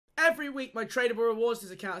every week my tradable rewards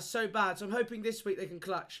account is so bad, so I'm hoping this week they can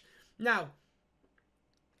clutch. Now,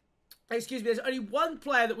 excuse me, there's only one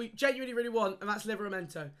player that we genuinely really want, and that's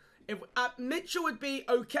Livramento. If Mitchell would be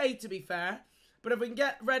okay, to be fair, but if we can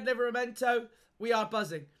get red Livramento, we are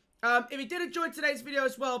buzzing. If you did enjoy today's video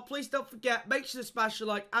as well, please don't forget, make sure to smash a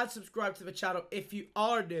like and subscribe to the channel if you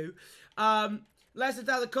are new. Let us know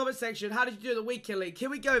down in the comment section, how did you do in the weekend league? Here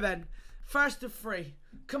we go then. First of 3.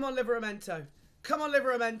 Come on, Livramento. Come on,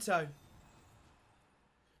 Livramento.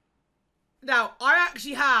 Now, I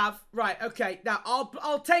actually have... Right, okay. Now,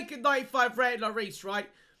 I'll take a 95 rated Lloris, right?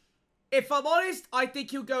 If I'm honest, I think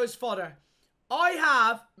he'll go as fodder. I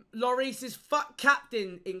have Lloris's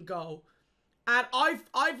captain in goal. And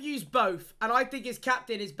I've used both. And I think his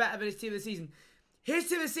captain is better than his team of the season. His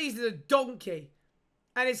team of the season is a donkey.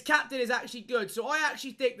 And his captain is actually good. So I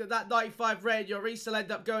actually think that 95 rated Lloris will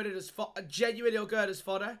end up going in as fodder. Genuinely, he'll go in as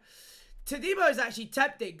fodder. Todibo is actually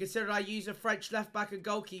tempting, considering I use a French left-back and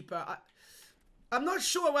goalkeeper. I'm not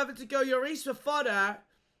sure whether to go Lloris for fodder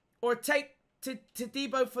or take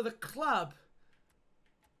Todibo for the club.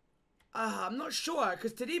 I'm not sure,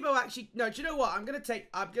 because Todibo actually... No, do you know what? I'm gonna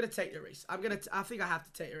take Lloris. I think I have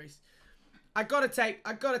to take Lloris. I gotta take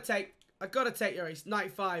Lloris.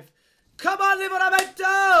 95. Come on,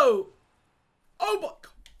 Livramento! Oh my god.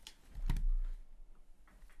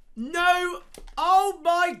 No! Oh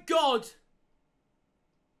my god!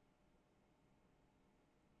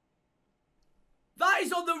 That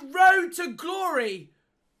is on the road to glory!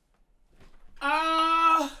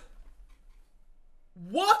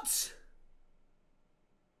 What?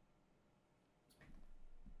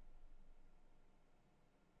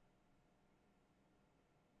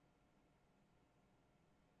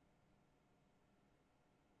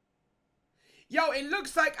 Yo, it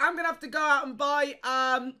looks like I'm gonna have to go out and buy,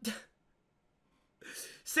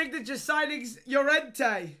 signature signings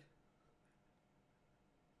Llorente.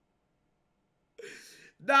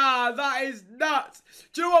 Nah, that is nuts.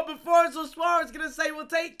 Do you know what? Before I saw Suarez gonna say, we'll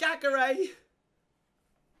take Kakare.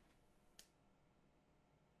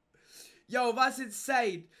 Yo, that's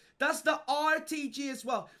insane. That's the RTG as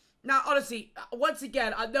well. Now, honestly, once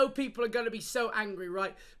again, I know people are going to be so angry,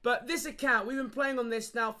 right? But this account, we've been playing on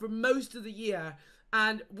this now for most of the year.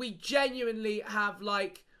 And we genuinely have,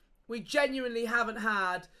 like, we genuinely haven't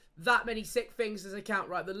had that many sick things as account,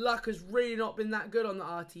 right? The luck has really not been that good on the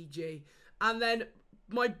RTG. And then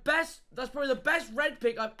my best, that's probably the best red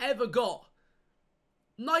pick I've ever got.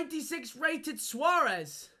 96 rated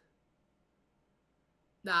Suarez.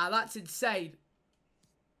 Nah, that's insane.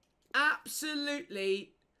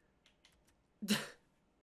 Absolutely